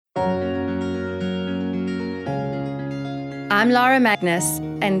I'm Lara Magnus,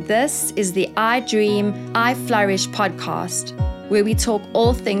 and this is the I Dream, I Flourish podcast, where we talk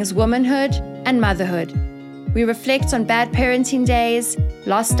all things womanhood and motherhood. We reflect on bad parenting days,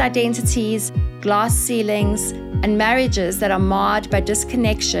 lost identities, glass ceilings, and marriages that are marred by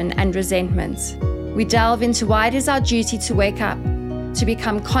disconnection and resentment. We delve into why it is our duty to wake up, to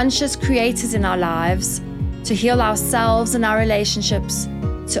become conscious creators in our lives, to heal ourselves and our relationships,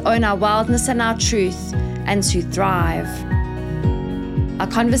 to own our wildness and our truth, and to thrive. Our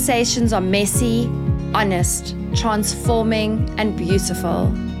conversations are messy, honest, transforming, and beautiful.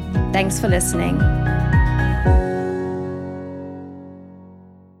 Thanks for listening.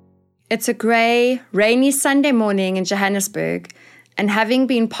 It's a grey, rainy Sunday morning in Johannesburg, and having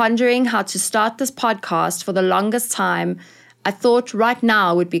been pondering how to start this podcast for the longest time, I thought right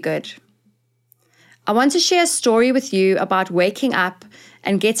now would be good. I want to share a story with you about waking up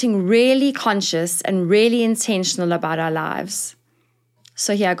and getting really conscious and really intentional about our lives.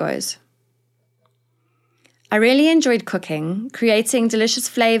 So here goes. I really enjoyed cooking, creating delicious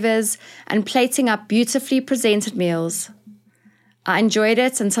flavors, and plating up beautifully presented meals. I enjoyed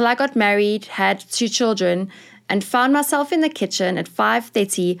it until I got married, had 2 children, and found myself in the kitchen at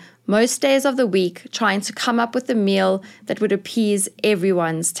 5:30 most days of the week trying to come up with a meal that would appease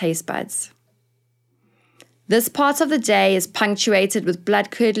everyone's taste buds. This part of the day is punctuated with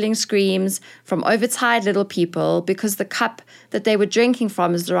blood-curdling screams from overtired little people because the cup that they were drinking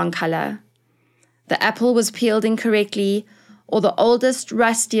from is the wrong color. The apple was peeled incorrectly, or the oldest,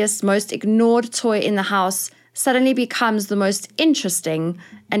 rustiest, most ignored toy in the house suddenly becomes the most interesting,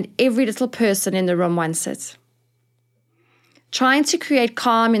 and every little person in the room wants it. Trying to create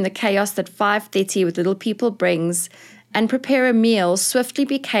calm in the chaos that 5:30 with little people brings and prepare a meal swiftly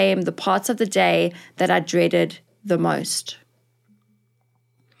became the parts of the day that I dreaded the most.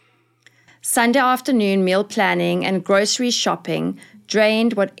 Sunday afternoon meal planning and grocery shopping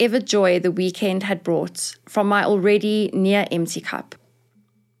drained whatever joy the weekend had brought from my already near empty cup.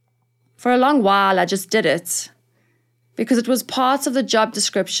 For a long while, I just did it because it was part of the job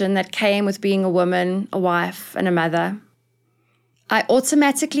description that came with being a woman, a wife, and a mother. I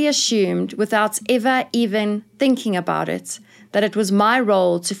automatically assumed, without ever even thinking about it, that it was my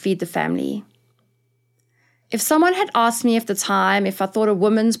role to feed the family. If someone had asked me at the time if I thought a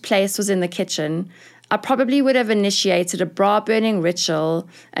woman's place was in the kitchen, I probably would have initiated a bra-burning ritual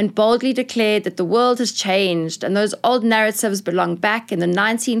and boldly declared that the world has changed and those old narratives belong back in the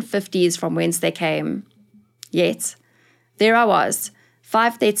 1950s from whence they came. Yet, there I was,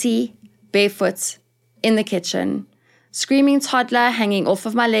 5:30, barefoot, in the kitchen, screaming toddler hanging off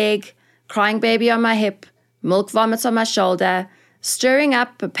of my leg, crying baby on my hip, milk vomit on my shoulder, stirring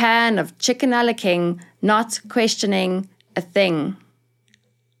up a pan of chicken a la king, not questioning a thing.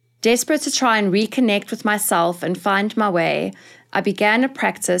 Desperate to try and reconnect with myself and find my way, I began a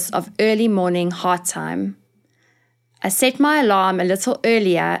practice of early morning heart time. I set my alarm a little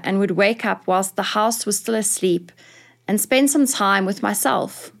earlier and would wake up whilst the house was still asleep and spend some time with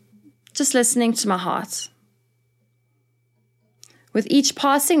myself, just listening to my heart. With each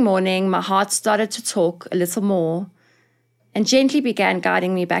passing morning, my heart started to talk a little more and gently began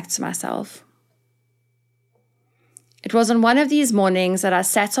guiding me back to myself. It was on one of these mornings that I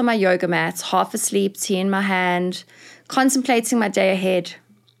sat on my yoga mat, half asleep, tea in my hand, contemplating my day ahead.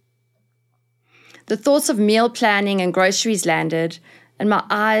 The thoughts of meal planning and groceries landed, and my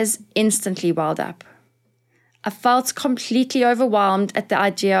eyes instantly welled up. I felt completely overwhelmed at the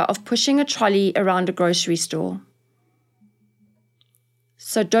idea of pushing a trolley around a grocery store.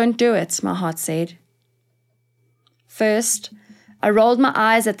 So don't do it, my heart said. First, I rolled my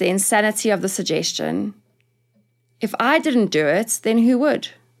eyes at the insanity of the suggestion. If I didn't do it, then who would?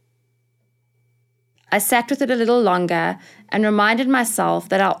 I sat with it a little longer and reminded myself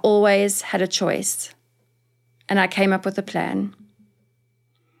that I always had a choice. And I came up with a plan.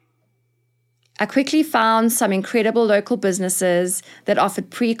 I quickly found some incredible local businesses that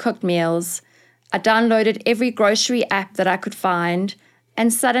offered pre-cooked meals. I downloaded every grocery app that I could find,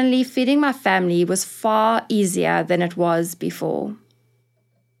 and suddenly feeding my family was far easier than it was before.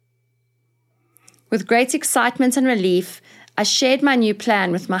 With great excitement and relief, I shared my new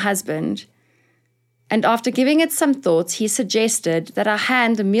plan with my husband. And after giving it some thought, he suggested that I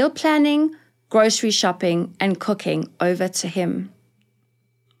hand the meal planning, grocery shopping, and cooking over to him.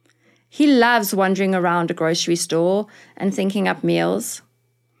 He loves wandering around a grocery store and thinking up meals.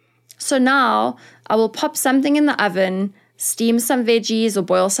 So now I will pop something in the oven, steam some veggies or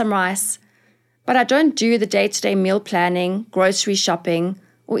boil some rice, but I don't do the day-to-day meal planning, grocery shopping,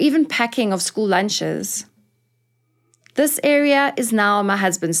 or even packing of school lunches. This area is now my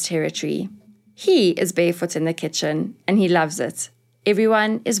husband's territory. He is barefoot in the kitchen, and he loves it.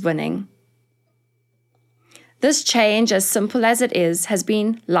 Everyone is winning. This change, as simple as it is, has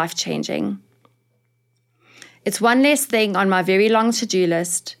been life-changing. It's one less thing on my very long to-do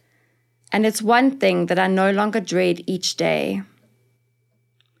list, and it's one thing that I no longer dread each day.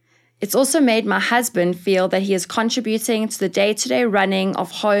 It's also made my husband feel that he is contributing to the day-to-day running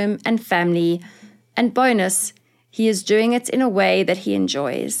of home and family, and bonus, he is doing it in a way that he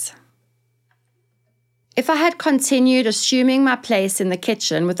enjoys. If I had continued assuming my place in the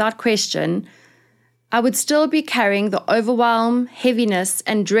kitchen without question, I would still be carrying the overwhelm, heaviness,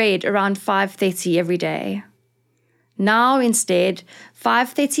 and dread around 5:30 every day. Now, instead,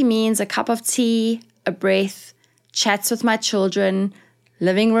 5:30 means a cup of tea, a breath, chats with my children,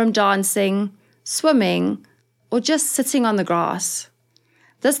 living room dancing, swimming, or just sitting on the grass.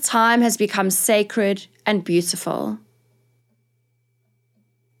 This time has become sacred and beautiful.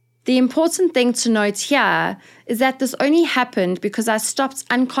 The important thing to note here is that this only happened because I stopped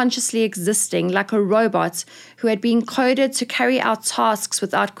unconsciously existing like a robot who had been coded to carry out tasks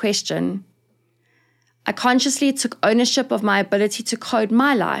without question. I consciously took ownership of my ability to code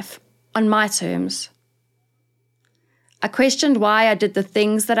my life on my terms. I questioned why I did the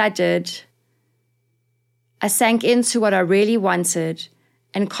things that I did. I sank into what I really wanted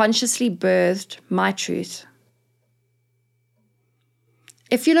and consciously birthed my truth.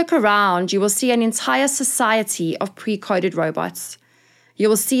 If you look around, you will see an entire society of precoded robots. You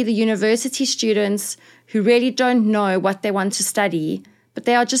will see the university students who really don't know what they want to study, but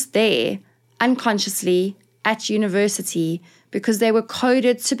they are just there, unconsciously, at university, because they were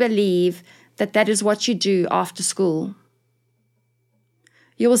coded to believe that that is what you do after school.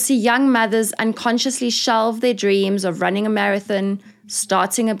 You will see young mothers unconsciously shelve their dreams of running a marathon,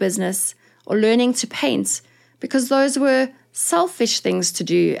 starting a business, or learning to paint, because those were selfish things to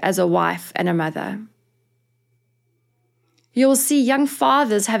do as a wife and a mother. You will see young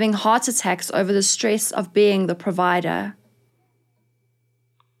fathers having heart attacks over the stress of being the provider.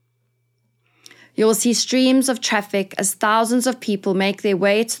 You will see streams of traffic as thousands of people make their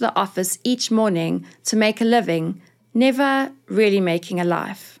way to the office each morning to make a living, never really making a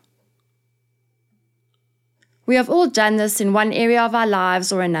life. We have all done this in one area of our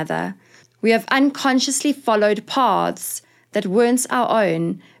lives or another. We have unconsciously followed paths that weren't our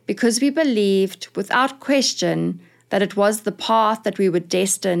own because we believed without question that it was the path that we were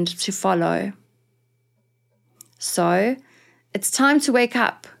destined to follow. So, it's time to wake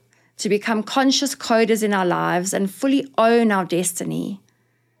up, to become conscious coders in our lives and fully own our destiny.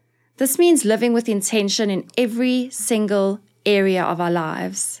 This means living with intention in every single area of our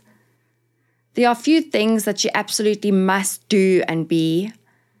lives. There are few things that you absolutely must do and be.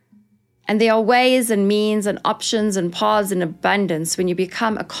 And there are ways and means and options and paths in abundance when you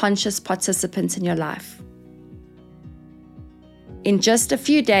become a conscious participant in your life. In just a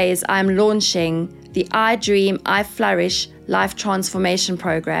few days, I'm launching the I Dream, I Flourish Life Transformation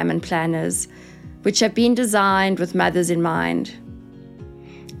Program and planners, which have been designed with mothers in mind.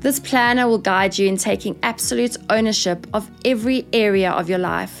 This planner will guide you in taking absolute ownership of every area of your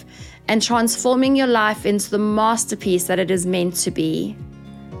life and transforming your life into the masterpiece that it is meant to be.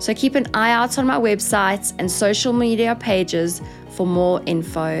 So keep an eye out on my website and social media pages for more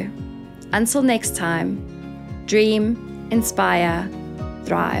info. Until next time, dream, inspire,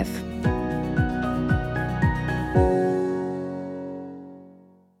 thrive.